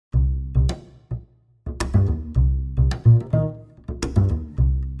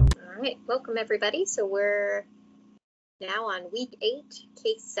All right, welcome everybody. So we're now on week 8,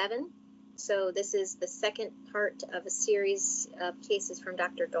 case 7. So this is the second part of a series of cases from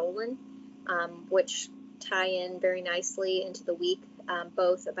Dr. Dolan, which tie in very nicely into the week,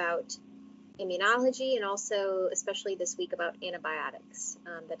 both about immunology and also, especially this week, about antibiotics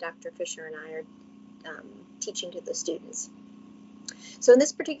that Dr. Fisher and I are teaching to the students. So in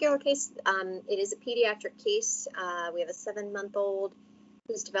this particular case, it is a pediatric case. We have a 7-month-old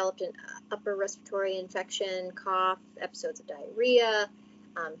who's developed an upper respiratory infection, cough, episodes of diarrhea.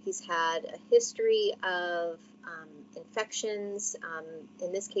 He's had a history of infections.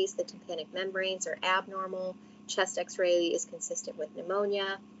 In this case, the tympanic membranes are abnormal. Chest x-ray is consistent with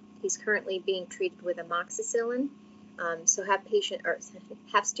pneumonia. He's currently being treated with amoxicillin. So have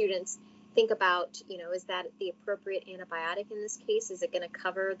students think about, is that the appropriate antibiotic in this case? Is it going to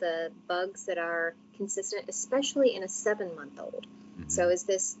cover the bugs that are consistent, especially in a 7-month-old? Mm-hmm. So is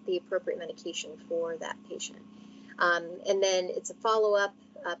this the appropriate medication for that patient? And then it's a follow-up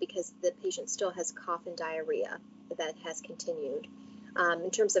because the patient still has cough and diarrhea that has continued. In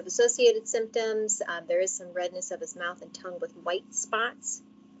terms of associated symptoms, there is some redness of his mouth and tongue with white spots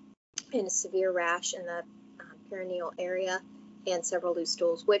and a severe rash in the perineal area and several loose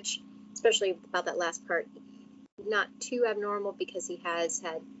stools, which, especially about that last part, not too abnormal because he has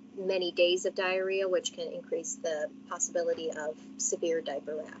had many days of diarrhea, which can increase the possibility of severe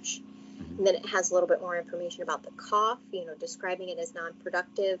diaper rash. And then it has a little bit more information about the cough, describing it as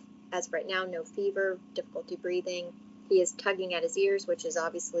non-productive. As of right now, no fever, difficulty breathing. He is tugging at his ears, which is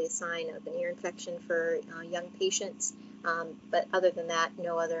obviously a sign of an ear infection for young patients. But other than that,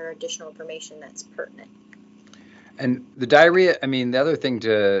 no other additional information that's pertinent. And the diarrhea, the other thing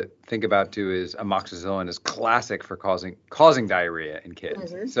to think about too is amoxicillin is classic for causing diarrhea in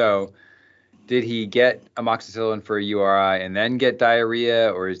kids. Mm-hmm. So did he get amoxicillin for a URI and then get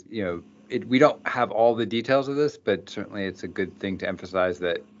diarrhea, or is, we don't have all the details of this, but certainly it's a good thing to emphasize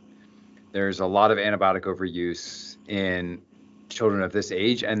that there's a lot of antibiotic overuse in children of this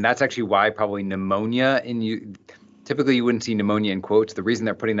age. And that's actually why probably pneumonia typically you wouldn't see pneumonia in quotes. The reason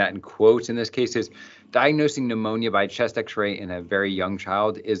they're putting that in quotes in this case is diagnosing pneumonia by chest x-ray in a very young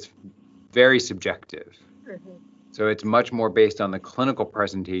child is very subjective. Mm-hmm. So it's much more based on the clinical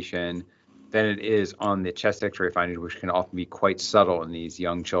presentation than it is on the chest x-ray findings, which can often be quite subtle in these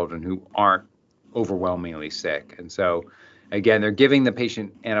young children who aren't overwhelmingly sick. And so, again, they're giving the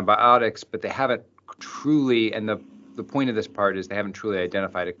patient antibiotics, but they haven't truly, and the point of this part is they haven't truly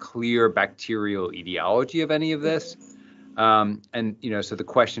identified a clear bacterial etiology of any of this. So the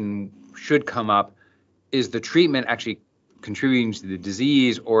question should come up, is the treatment actually contributing to the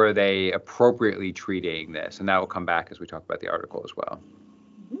disease, or are they appropriately treating this? And that will come back as we talk about the article as well.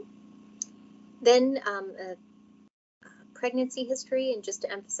 Mm-hmm. Then pregnancy history, and just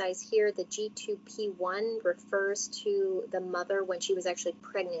to emphasize here, the G2P1 refers to the mother when she was actually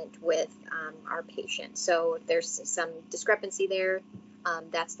pregnant with our patient. So if there's some discrepancy there,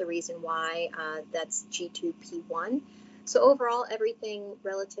 that's the reason why that's G2P1. So overall, everything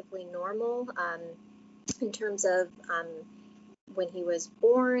relatively normal in terms of when he was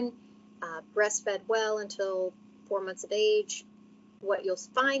born, breastfed well until 4 months of age. What you'll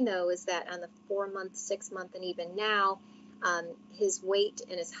find, though, is that on the 4-month, 6-month, and even now, his weight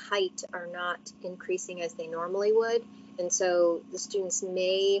and his height are not increasing as they normally would. And so the students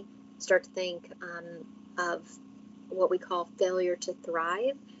may start to think of what we call failure to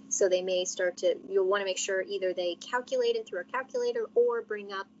thrive. So they may you'll want to make sure either they calculate it through a calculator or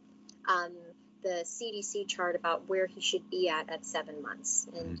bring up the CDC chart about where he should be at 7 months,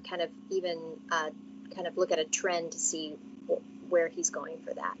 and kind of look at a trend to see where he's going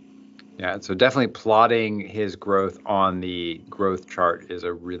for that. Yeah, so definitely plotting his growth on the growth chart is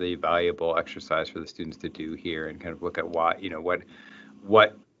a really valuable exercise for the students to do here, and kind of look at what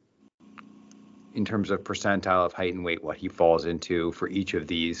in terms of percentile of height and weight, what he falls into for each of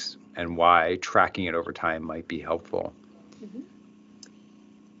these, and why tracking it over time might be helpful. Mm-hmm.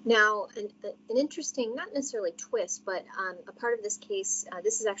 Now, an interesting, not necessarily twist, but a part of this case,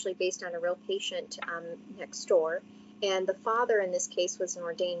 this is actually based on a real patient next door. And the father in this case was an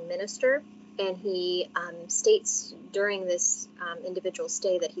ordained minister, and he states during this individual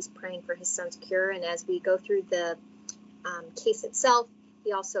stay that he's praying for his son's cure. And as we go through the case itself,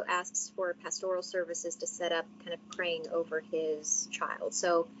 he also asks for pastoral services to set up kind of praying over his child.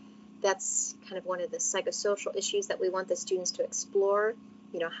 So that's kind of one of the psychosocial issues that we want the students to explore,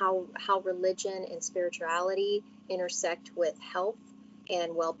 how religion and spirituality intersect with health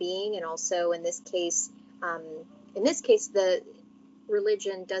and well-being. And also in this case, the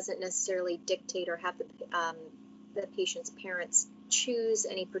religion doesn't necessarily dictate or have the the patient's parents choose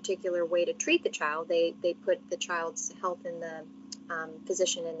any particular way to treat the child. They put the child's health in the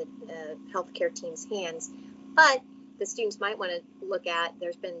physician and the healthcare team's hands. But the students might want to look at,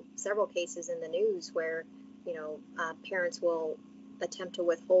 there's been several cases in the news where, parents will attempt to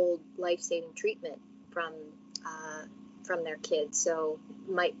withhold life-saving treatment from their kids. So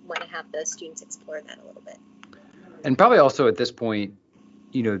might want to have the students explore that a little bit. And probably also at this point,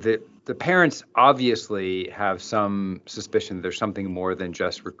 the parents obviously have some suspicion that there's something more than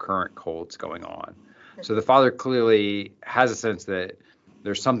just recurrent colds going on. Mm-hmm. So the father clearly has a sense that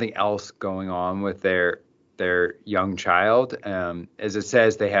there's something else going on with their young child. As it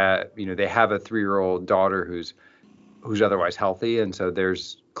says, they have a 3-year-old daughter who's otherwise healthy, and so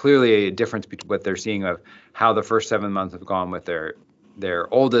there's clearly a difference between what they're seeing of how the first 7 months have gone with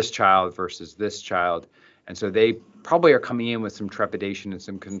their oldest child versus this child. And so they probably are coming in with some trepidation and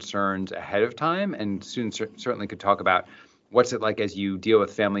some concerns ahead of time. And students certainly could talk about what's it like as you deal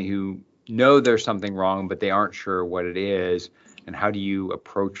with family who know there's something wrong, but they aren't sure what it is. And how do you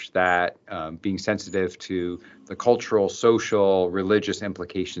approach that, being sensitive to the cultural, social, religious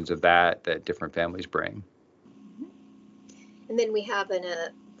implications of that different families bring. And then we have an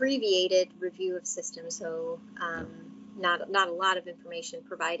abbreviated review of systems. So not a lot of information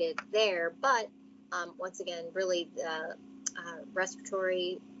provided there, but once again, really the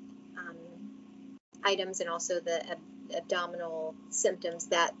respiratory items and also the abdominal symptoms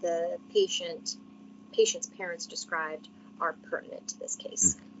that the patient's parents described are pertinent to this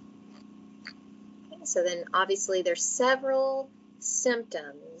case. Okay, so then obviously there's several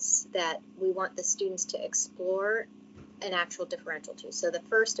symptoms that we want the students to explore an actual differential to. So the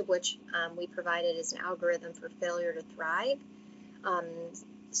first of which we provided is an algorithm for failure to thrive.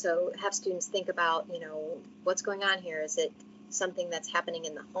 So have students think about, what's going on here? Is it something that's happening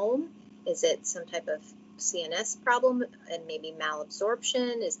in the home? Is it some type of CNS problem and maybe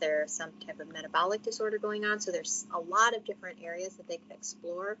malabsorption? Is there some type of metabolic disorder going on? So there's a lot of different areas that they could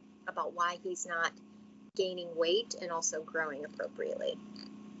explore about why he's not gaining weight and also growing appropriately.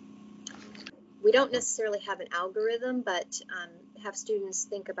 We don't necessarily have an algorithm, but have students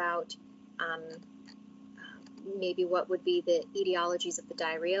think about maybe what would be the etiologies of the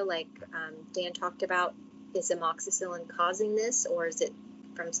diarrhea, like Dan talked about. Is amoxicillin causing this, or is it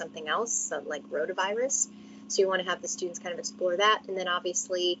from something else, like rotavirus? So you want to have the students kind of explore that, and then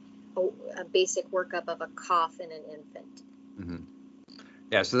obviously a basic workup of a cough in an infant. Mm-hmm.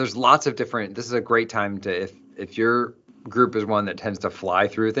 Yeah, so there's lots of different, this is a great time to, if your group is one that tends to fly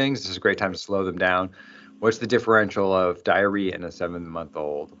through things, this is a great time to slow them down. What's the differential of diarrhea in a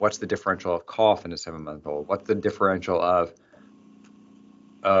 7-month-old? What's the differential of cough in a 7-month-old? What's the differential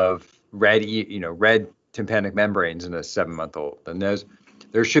of red tympanic membranes in a 7-month-old? And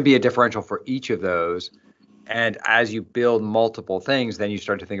there should be a differential for each of those. And as you build multiple things, then you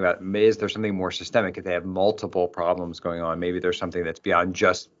start to think about, is there something more systemic? If they have multiple problems going on, maybe there's something that's beyond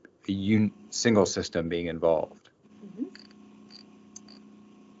just a single system being involved. Mm-hmm.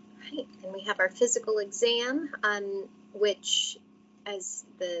 Right, and we have our physical exam, which, as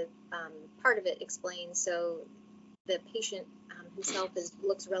the part of it explains, so the patient himself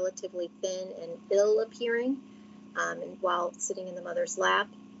looks relatively thin and ill-appearing, and while sitting in the mother's lap.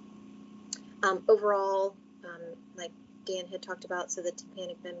 Overall, like Dan had talked about, so the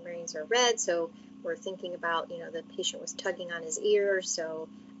tympanic membranes are red, so we're thinking about, the patient was tugging on his ear, so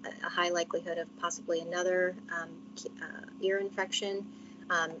a high likelihood of possibly another ear infection.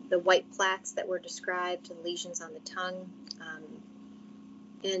 The white plaques that were described, the lesions on the tongue.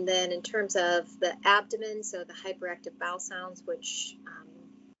 And then in terms of the abdomen, so the hyperactive bowel sounds, which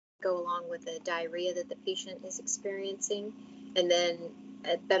go along with the diarrhea that the patient is experiencing. And then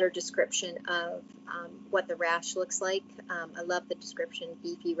a better description of what the rash looks like. I love the description,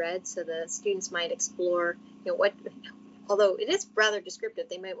 beefy red. So the students might explore, although it is rather descriptive,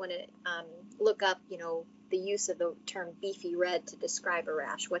 they might want to look up, the use of the term beefy red to describe a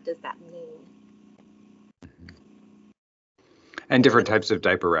rash. What does that mean? And different types of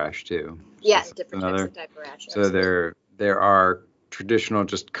diaper rash too. Yeah, different types of diaper rash. So there are traditional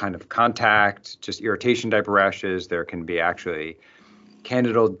just kind of contact, just irritation diaper rashes. There can be actually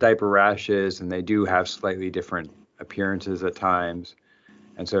candidal diaper rashes, and they do have slightly different appearances at times.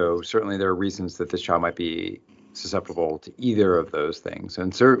 And so certainly there are reasons that this child might be susceptible to either of those things.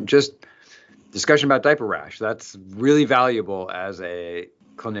 And so just discussion about diaper rash, that's really valuable as a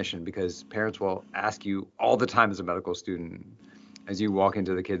clinician, because parents will ask you all the time as a medical student, as you walk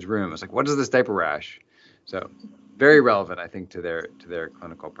into the kid's room, it's like, what is this diaper rash? So very relevant, I think, to their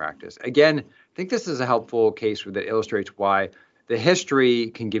clinical practice. Again, I think this is a helpful case that illustrates why the history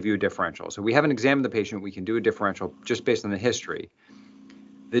can give you a differential. So we haven't examined the patient. We can do a differential just based on the history.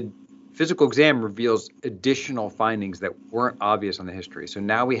 The physical exam reveals additional findings that weren't obvious on the history. So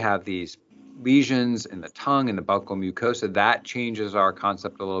now we have these lesions in the tongue and the buccal mucosa. That changes our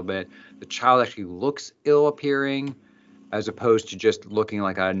concept a little bit. The child actually looks ill appearing as opposed to just looking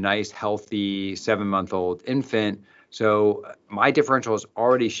like a nice, healthy 7-month-old infant. So my differential is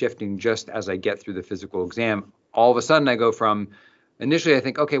already shifting just as I get through the physical exam. All of a sudden I go from, initially I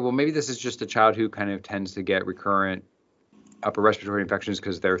think, okay, well, maybe this is just a child who kind of tends to get recurrent upper respiratory infections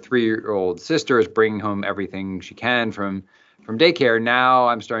because their 3-year-old sister is bringing home everything she can from daycare. Now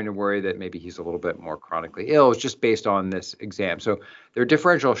I'm starting to worry that maybe he's a little bit more chronically ill. It's just based on this exam. So their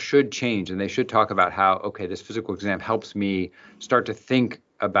differential should change, and they should talk about how, okay, this physical exam helps me start to think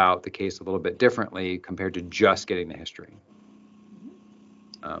about the case a little bit differently compared to just getting the history.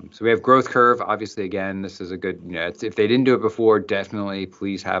 So we have growth curve. Obviously, again, this is a good, if they didn't do it before, definitely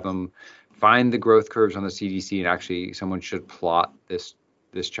please have them find the growth curves on the CDC, and actually someone should plot this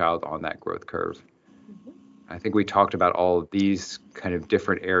child on that growth curve. I think we talked about all of these kind of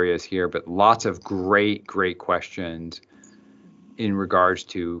different areas here, but lots of great questions in regards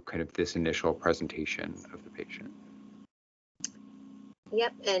to kind of this initial presentation of the patient.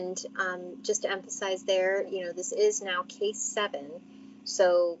 Yep, and just to emphasize there, this is now case 7.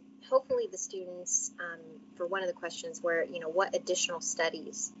 So hopefully the students, for one of the questions where, what additional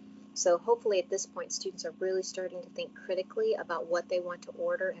studies? So hopefully at this point, students are really starting to think critically about what they want to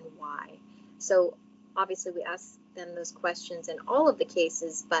order and why. So obviously we ask them those questions in all of the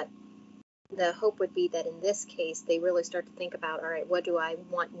cases, but the hope would be that in this case, they really start to think about, all right, what do I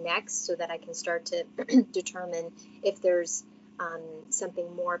want next, so that I can start to determine if there's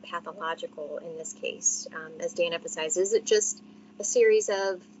something more pathological in this case. As Dan emphasized, is it just a series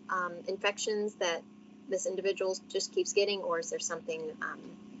of infections that this individual just keeps getting, or is there something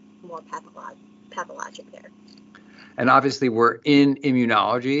more pathologic there? And obviously we're in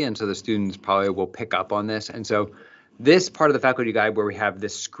immunology, and so the students probably will pick up on this. And so this part of the faculty guide where we have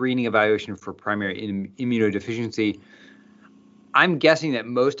this screening evaluation for primary immunodeficiency, I'm guessing that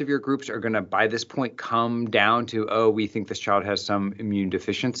most of your groups are going to, by this point, come down to, oh, we think this child has some immune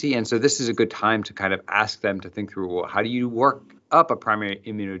deficiency. And so this is a good time to kind of ask them to think through, well, how do you work up a primary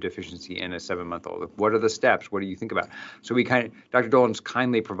immunodeficiency in a 7-month-old? What are the steps? What do you think about? So Dr. Dolan's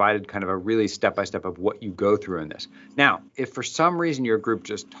kindly provided kind of a really step-by-step of what you go through in this. Now, if for some reason your group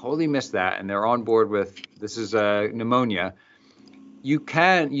just totally missed that and they're on board with, this is a pneumonia, you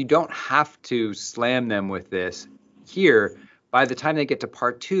don't have to slam them with this here. By the time they get to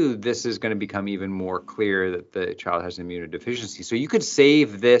part 2, this is going to become even more clear that the child has an immunodeficiency. So you could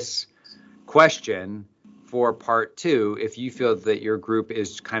save this question for part 2 if you feel that your group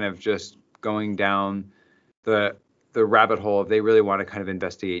is kind of just going down the rabbit hole if they really want to kind of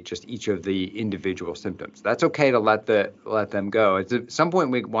investigate just each of the individual symptoms. That's okay to let them go. At some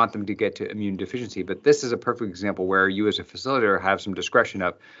point we want them to get to immune deficiency, but this is a perfect example where you as a facilitator have some discretion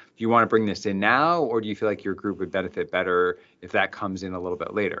of, do you want to bring this in now, or do you feel like your group would benefit better if that comes in a little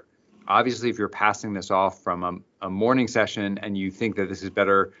bit later? Obviously, if you're passing this off from a morning session and you think that this is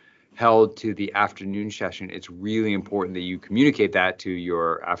better held to the afternoon session, it's really important that you communicate that to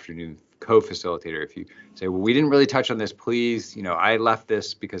your afternoon co-facilitator. If you say, well, we didn't really touch on this, please, I left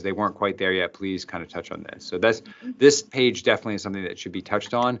this because they weren't quite there yet, please kind of touch on this. So this page definitely is something that should be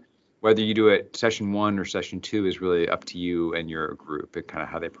touched on. Whether you do it session 1 or session 2 is really up to you and your group and kind of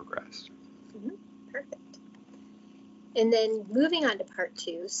how they progress. Perfect. And then moving on to part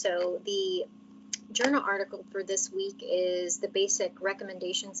 2. So the journal article for this week is the basic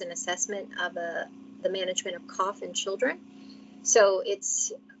recommendations and assessment of the management of cough in children. So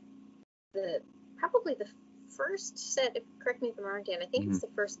it's probably the first set, correct me if I'm wrong, Dan, I think it's the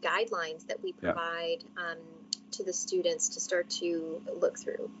first guidelines that we provide to the students to start to look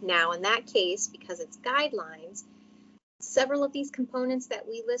through. Now, in that case, because it's guidelines, several of these components that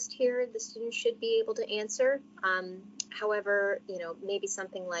we list here, the students should be able to answer. However, maybe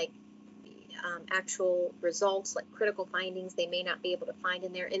something like actual results, like critical findings, they may not be able to find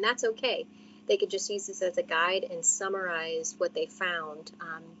in there, and that's okay. They could just use this as a guide and summarize what they found.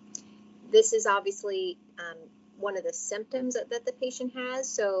 This is obviously one of the symptoms that the patient has.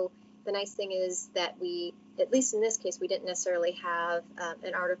 So the nice thing is that we, at least in this case, we didn't necessarily have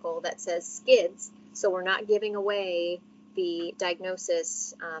an article that says SCIDS. So we're not giving away the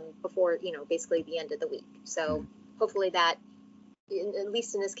diagnosis before, basically the end of the week. So hopefully that, at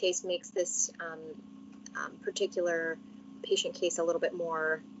least in this case, makes this particular patient case a little bit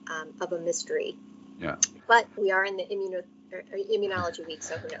more of a mystery. Yeah. But we are in the immunology week,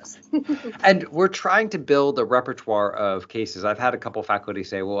 so who knows? And we're trying to build a repertoire of cases. I've had a couple faculty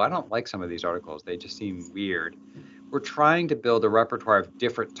say, well, I don't like some of these articles. They just seem weird. We're trying to build a repertoire of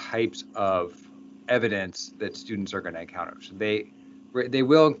different types of evidence that students are going to encounter. So they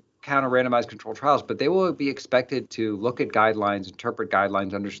will encounter randomized controlled trials, but they will be expected to look at guidelines, interpret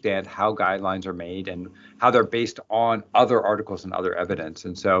guidelines, understand how guidelines are made and how they're based on other articles and other evidence.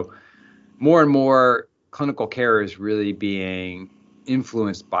 And so more and more clinical care is really being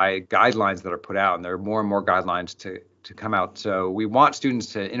influenced by guidelines that are put out, and there are more and more guidelines to come out. So we want students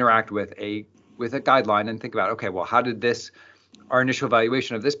to interact with a guideline and think about, okay, well, how did our initial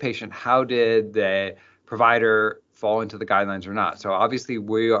evaluation of this patient, how did the provider fall into the guidelines or not? So obviously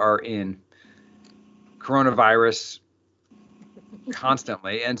we are in coronavirus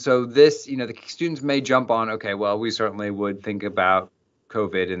constantly, and so this, the students may jump on, okay, well, we certainly would think about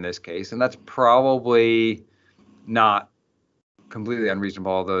COVID in this case, and that's probably not completely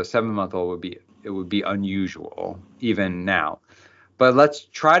unreasonable, although a 7-month-old would be unusual even now. But let's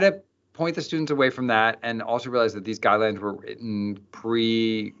try to point the students away from that and also realize that these guidelines were written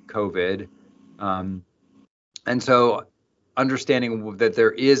pre-COVID. And so understanding that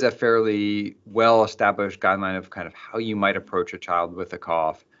there is a fairly well-established guideline of kind of how you might approach a child with a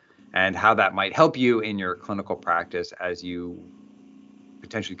cough and how that might help you in your clinical practice, as you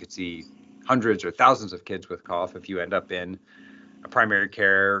potentially could see hundreds or thousands of kids with cough if you end up in a primary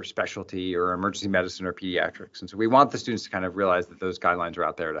care specialty or emergency medicine or pediatrics. And so we want the students to kind of realize that those guidelines are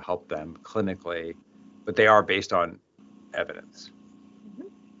out there to help them clinically, but they are based on evidence. Mm-hmm.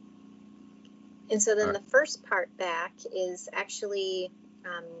 And so then the first part back is actually,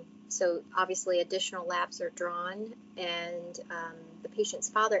 so obviously additional labs are drawn, and the patient's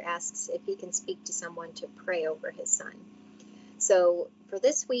father asks if he can speak to someone to pray over his son. So for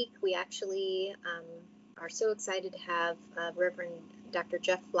this week, we actually are so excited to have Reverend Dr.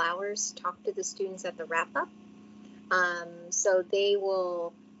 Jeff Flowers talk to the students at the wrap-up. So they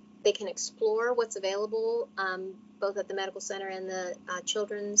can explore what's available both at the medical center and the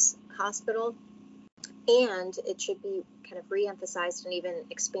children's hospital, and it should be kind of re-emphasized and even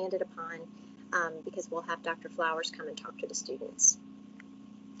expanded upon because we'll have Dr. Flowers come and talk to the students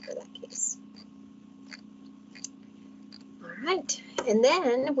for that case. All right, and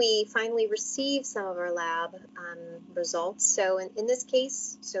then we finally received some of our lab results. So in this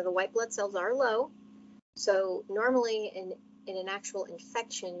case, so the white blood cells are low. So normally in an actual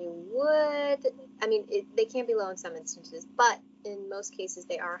infection, you would, they can be low in some instances, but in most cases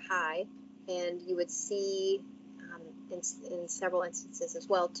they are high, and you would see in several instances as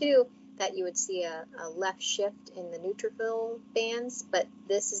well too, that you would see a left shift in the neutrophil bands, but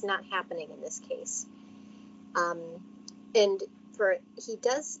this is not happening in this case. And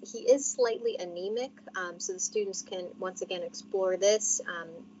he is slightly anemic, so the students can once again explore this.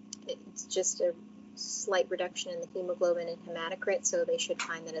 It's just a slight reduction in the hemoglobin and hematocrit, so they should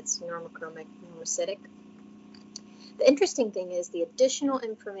find that it's normochromic, normocytic. The interesting thing is the additional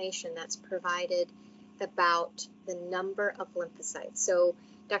information that's provided about the number of lymphocytes. So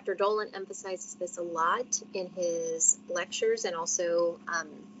Dr. Dolan emphasizes this a lot in his lectures, and also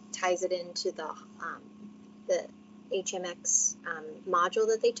ties it into the HMX module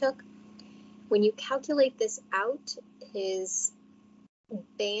that they took. When you calculate this out, his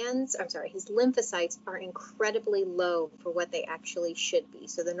lymphocytes are incredibly low for what they actually should be.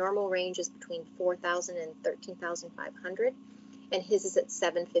 So the normal range is between 4,000 and 13,500, and his is at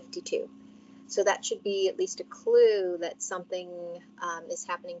 752. So that should be at least a clue that something is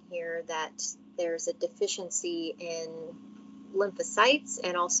happening here, that there's a deficiency in lymphocytes,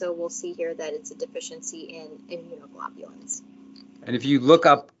 and also we'll see here that it's a deficiency in immunoglobulins. And if you look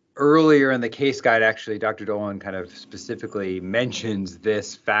up earlier in the case guide, actually, Dr. Dolan kind of specifically mentions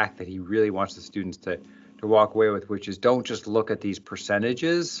this fact that he really wants the students to walk away with, which is don't just look at these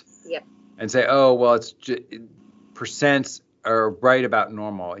percentages and say, oh, well, it's percents are right about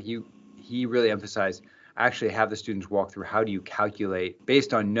normal. He really emphasized actually have the students walk through how do you calculate,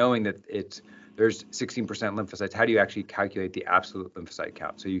 based on knowing that there's 16% lymphocytes, how do you actually calculate the absolute lymphocyte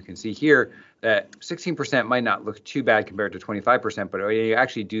count? So you can see here that 16% might not look too bad compared to 25%, but when you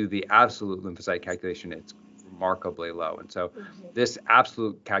actually do the absolute lymphocyte calculation, it's remarkably low. And so this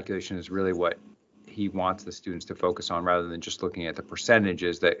absolute calculation is really what he wants the students to focus on, rather than just looking at the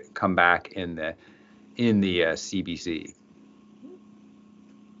percentages that come back in the CBC.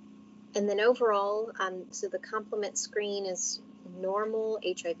 And then overall, so the complement screen is normal,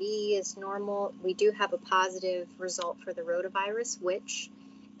 HIV is normal. We do have a positive result for the rotavirus, which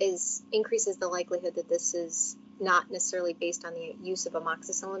increases the likelihood that this is not necessarily based on the use of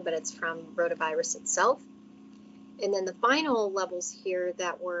amoxicillin, but it's from rotavirus itself. And then the final levels here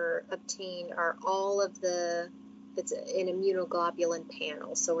that were obtained are all of it's an immunoglobulin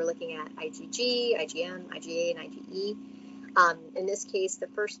panel. So we're looking at IgG, IgM, IgA, and IgE. In this case, the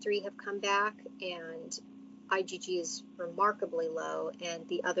first 3 have come back, and IgG is remarkably low, and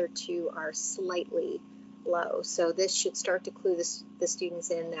the other 2 are slightly low. So this should start to clue the students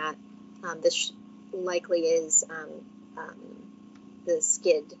in that this likely is the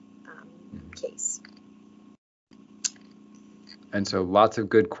SCID case. And so lots of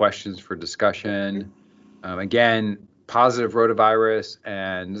good questions for discussion. Again, positive rotavirus,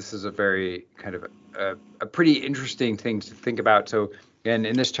 and this is a very kind of a pretty interesting thing to think about. So again,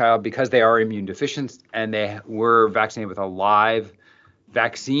 in this child, because they are immune deficient and they were vaccinated with a live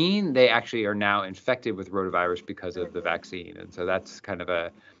vaccine, they actually are now infected with rotavirus because of the vaccine. And so that's kind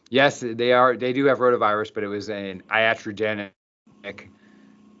of yes, they do have rotavirus, but it was an iatrogenic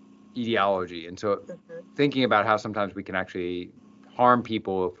etiology. And so thinking about how sometimes we can actually harm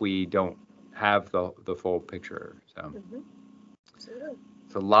people if we don't have the full picture.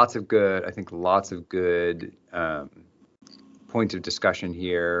 So lots of good points of discussion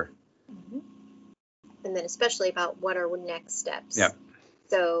here. And then especially about what are next steps. Yeah.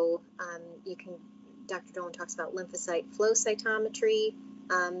 So Dr. Dolan talks about lymphocyte flow cytometry,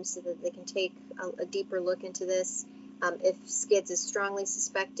 so that they can take a deeper look into this. If SCIDS is strongly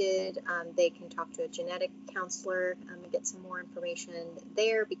suspected, they can talk to a genetic counselor and get some more information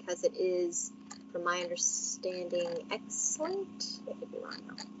there, because it is, from my understanding, X-linked. I could be wrong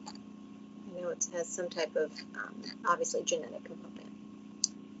though. I know it has some type of, obviously, genetic component.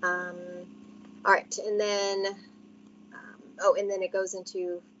 All right, and then, and then it goes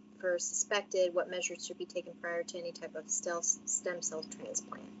into, for suspected, what measures should be taken prior to any type of stem cell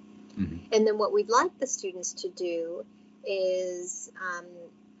transplant. And then what we'd like the students to do is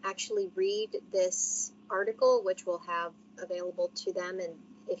actually read this article, which we'll have available to them. And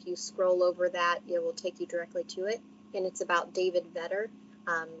if you scroll over that, it will take you directly to it. And it's about David Vetter,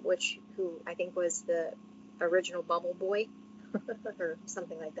 who I think was the original Bubble Boy or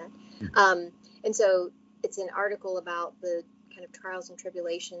something like that. And so it's an article about the kind of trials and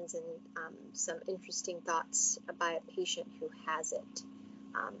tribulations and some interesting thoughts by a patient who has it.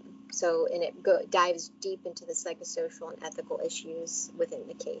 And it dives deep into the psychosocial and ethical issues within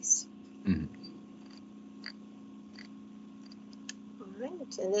the case. All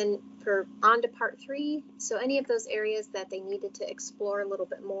right, and then on to part 3. So any of those areas that they needed to explore a little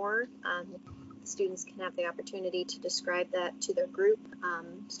bit more, students can have the opportunity to describe that to their group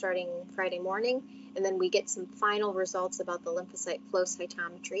starting Friday morning. And then we get some final results about the lymphocyte flow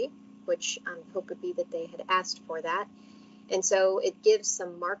cytometry, which hope would be that they had asked for that. And so it gives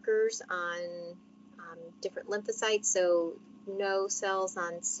some markers on different lymphocytes. So no cells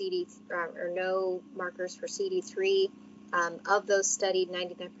on or no markers for CD3. Of those studied,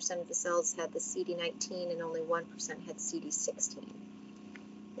 99% of the cells had the CD19 and only 1% had CD16.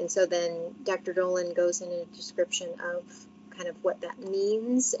 And so then Dr. Dolan goes into a description of kind of what that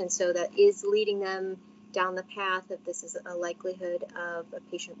means. And so that is leading them down the path of this is a likelihood of a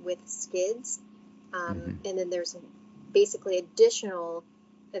patient with SCIDS. And then there's basically additional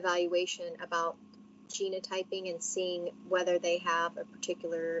evaluation about genotyping and seeing whether they have a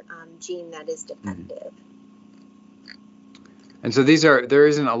particular gene that is defective. And so there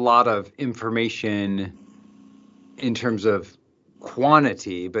isn't a lot of information in terms of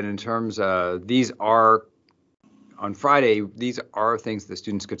quantity, but in terms of on Friday, these are things the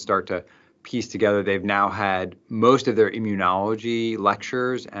students could start to piece together. They've now had most of their immunology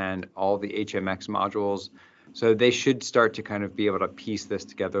lectures and all the HMX modules. So they should start to kind of be able to piece this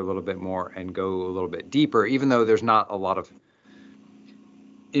together a little bit more and go a little bit deeper, even though there's not a lot of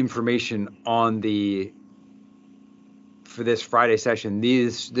information for this Friday session.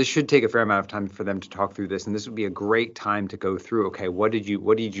 This should take a fair amount of time for them to talk through this, and this would be a great time to go through. Okay, what did you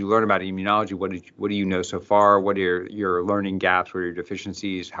learn about immunology? What do you know so far? What are your learning gaps? What are your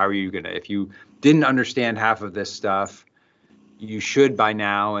deficiencies? How are you gonna? If you didn't understand half of this stuff, you should by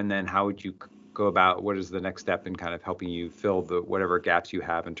now. And then how would you go about? What is the next step in kind of helping you fill the whatever gaps you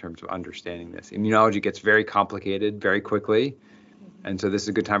have in terms of understanding this? Immunology gets very complicated very quickly, and so this is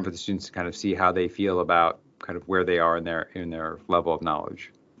a good time for the students to kind of see how they feel about kind of where they are in their level of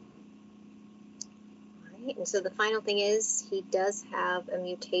knowledge. All right, and so the final thing is he does have a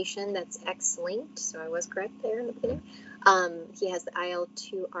mutation that's X-linked, so I was correct there in the beginning. He has the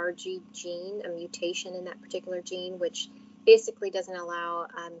IL-2RG gene, a mutation in that particular gene, which basically doesn't allow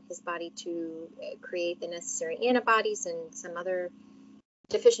his body to create the necessary antibodies and some other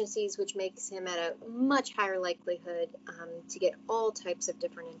deficiencies, which makes him at a much higher likelihood to get all types of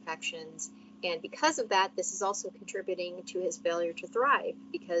different infections. And because of that, this is also contributing to his failure to thrive,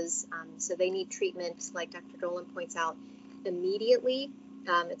 because so they need treatment, like Dr. Dolan points out, immediately.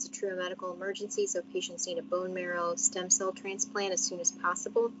 It's a true medical emergency, so patients need a bone marrow stem cell transplant as soon as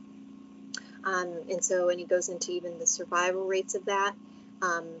possible. And he goes into even the survival rates of that.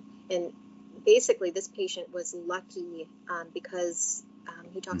 And basically, this patient was lucky because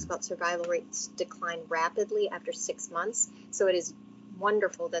he talks about survival rates decline rapidly after 6 months. So it is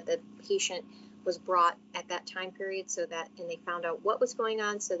wonderful that the patient was brought at that time period, and they found out what was going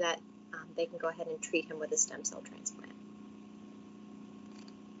on, so that they can go ahead and treat him with a stem cell transplant.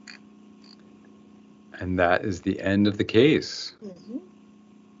 And that is the end of the case. Mm-hmm.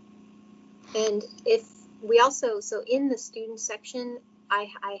 And if we also, so in the student section, I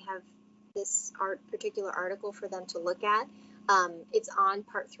have this particular article for them to look at. It's on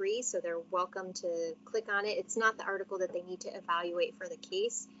part 3, so they're welcome to click on it. It's not the article that they need to evaluate for the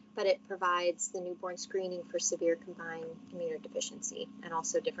case, but it provides the newborn screening for severe combined immunodeficiency and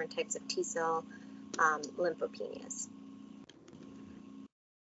also different types of T-cell lymphopenias.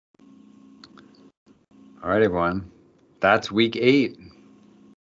 All right, everyone. That's week 8.